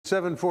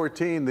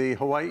7:14, the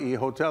Hawaii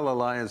Hotel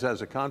Alliance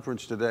has a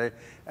conference today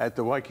at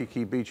the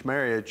Waikiki Beach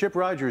Marriott. Chip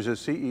Rogers is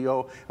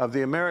CEO of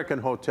the American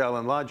Hotel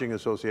and Lodging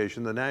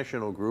Association, the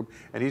national group,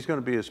 and he's going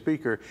to be a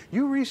speaker.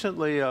 You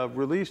recently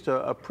released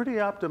a pretty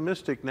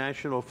optimistic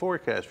national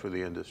forecast for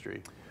the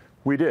industry.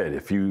 We did.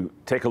 If you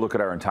take a look at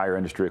our entire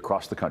industry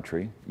across the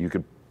country, you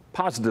could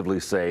positively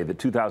say that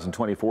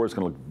 2024 is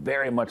going to look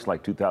very much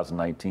like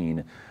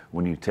 2019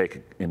 when you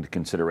take into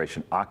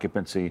consideration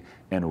occupancy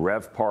and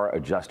RevPAR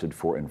adjusted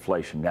for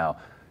inflation. Now,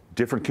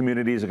 different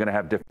communities are going to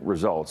have different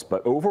results,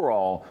 but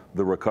overall,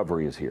 the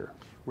recovery is here.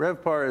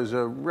 RevPAR is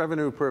a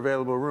revenue per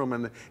available room,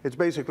 and it's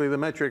basically the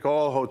metric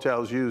all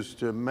hotels use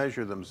to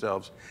measure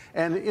themselves.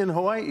 And in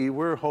Hawaii,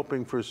 we're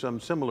hoping for some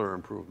similar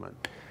improvement.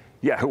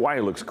 Yeah, Hawaii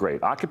looks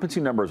great.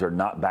 Occupancy numbers are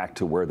not back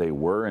to where they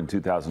were in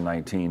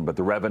 2019, but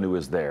the revenue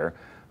is there.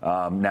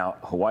 Now,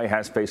 Hawaii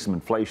has faced some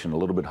inflation, a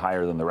little bit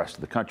higher than the rest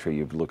of the country.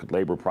 You look at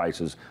labor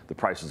prices, the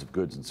prices of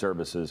goods and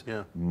services,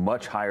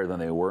 much higher than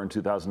they were in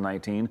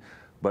 2019.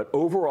 But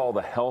overall,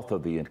 the health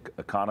of the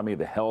economy,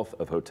 the health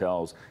of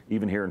hotels,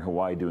 even here in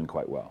Hawaii, doing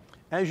quite well.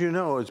 As you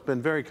know, it's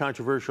been very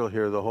controversial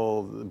here, the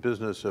whole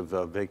business of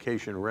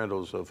vacation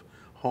rentals of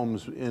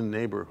homes in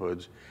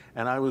neighborhoods.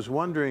 And I was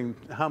wondering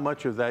how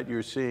much of that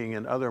you're seeing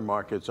in other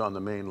markets on the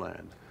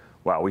mainland.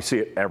 Wow, we see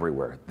it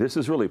everywhere. This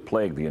has really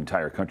plagued the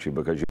entire country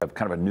because you have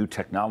kind of a new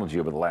technology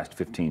over the last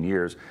 15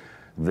 years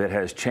that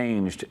has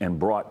changed and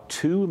brought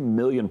 2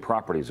 million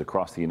properties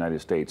across the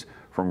United States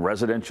from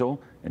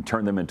residential and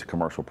turned them into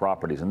commercial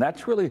properties. And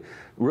that's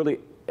really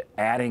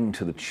adding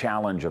to the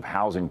challenge of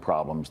housing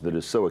problems that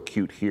is so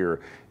acute here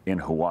in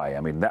Hawaii.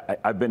 I mean,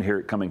 I've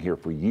been coming here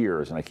for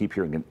years, and I keep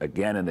hearing it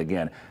again and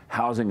again.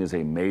 Housing is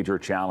a major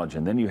challenge.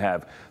 And then you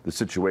have the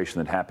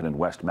situation that happened in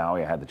West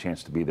Maui. I had the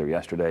chance to be there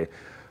yesterday.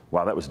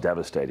 Wow, that was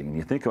devastating. And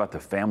you think about the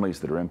families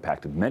that are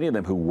impacted, many of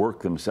them who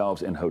work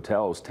themselves in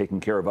hotels,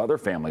 taking care of other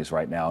families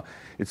right now.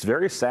 It's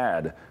very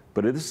sad,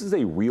 but this is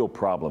a real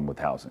problem with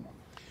housing.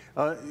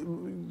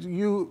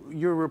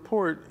 Your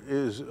report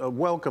is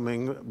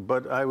welcoming,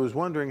 but I was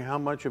wondering how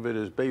much of it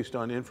is based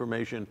on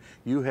information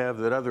you have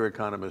that other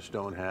economists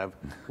don't have,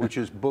 which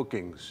is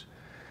bookings.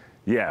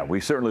 Yeah, we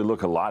certainly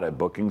look a lot at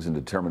bookings and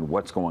determine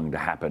what's going to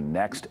happen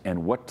next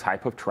and what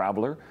type of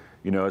traveler.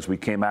 You know, as we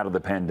came out of the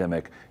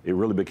pandemic, it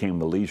really became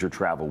the leisure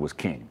travel was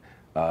king.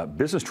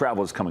 Business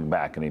travel is coming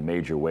back in a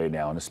major way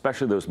now, and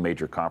especially those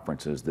major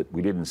conferences that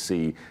we didn't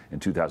see in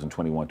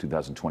 2021,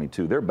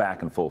 2022. They're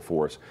back in full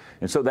force.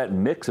 And so that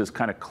mix is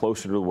kind of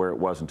closer to where it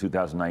was in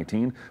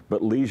 2019,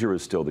 but leisure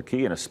is still the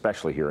key, and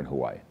especially here in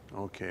Hawaii.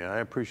 Okay,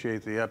 I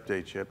appreciate the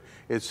update, Chip.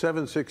 It's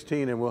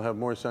 7:16, and we'll have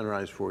more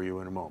Sunrise for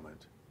you in a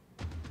moment.